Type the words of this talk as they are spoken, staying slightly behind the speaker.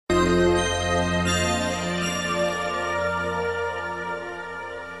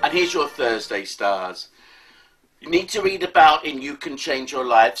And here's your Thursday stars. You need to read about in You Can Change Your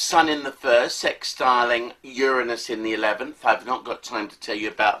Life, Sun in the 1st, sextiling Uranus in the 11th. I've not got time to tell you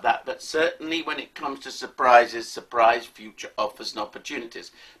about that, but certainly when it comes to surprises, surprise future offers and opportunities.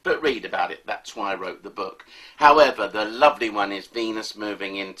 But read about it, that's why I wrote the book. However, the lovely one is Venus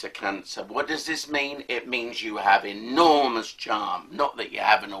moving into Cancer. What does this mean? It means you have enormous charm. Not that you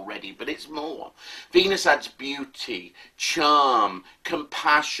haven't already, but it's more. Venus adds beauty, charm,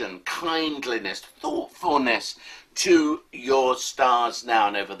 compassion, kindliness, thoughtfulness to your stars now.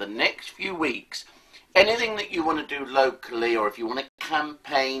 And over the next few weeks, anything that you want to do locally, or if you want to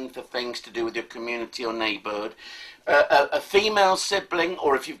campaign for things to do with your community or neighbourhood, a female sibling,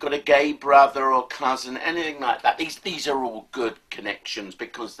 or if you've got a gay brother or cousin, anything like that, these are all good connections,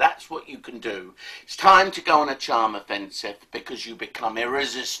 because that's what you can do. It's time to go on a charm offensive, because you become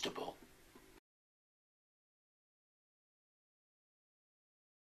irresistible.